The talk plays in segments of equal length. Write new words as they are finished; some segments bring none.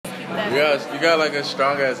You got like a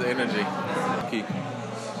strong ass energy. Keep.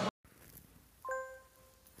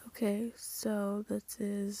 Okay, so this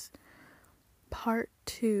is part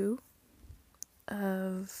 2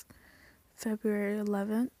 of February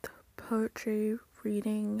 11th poetry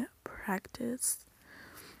reading practice.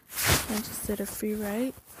 I just did a free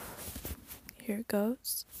write. Here it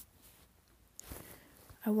goes.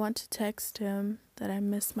 I want to text him that I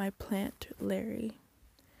miss my plant, Larry.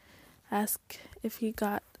 Ask if he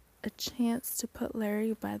got a chance to put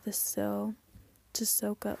Larry by the sill to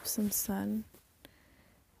soak up some sun.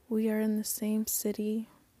 We are in the same city,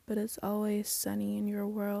 but it's always sunny in your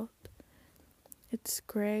world. It's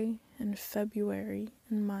gray and February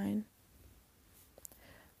in mine.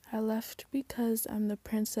 I left because I'm the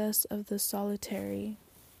princess of the solitary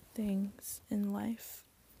things in life.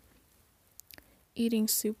 Eating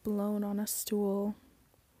soup alone on a stool,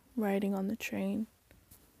 riding on the train,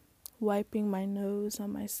 wiping my nose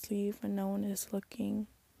on my sleeve when no one is looking.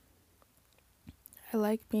 I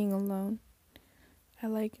like being alone. I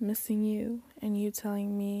like missing you and you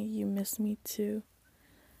telling me you miss me too.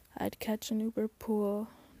 I'd catch an Uber pool,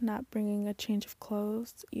 not bringing a change of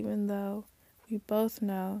clothes, even though we both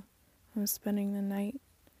know I'm spending the night.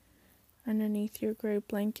 Underneath your gray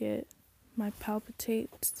blanket, my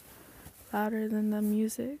palpitates louder than the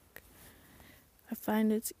music. I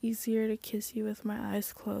find it's easier to kiss you with my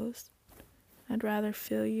eyes closed. I'd rather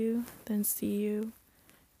feel you than see you,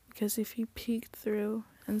 because if you peeked through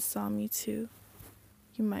and saw me too,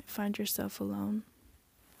 you might find yourself alone.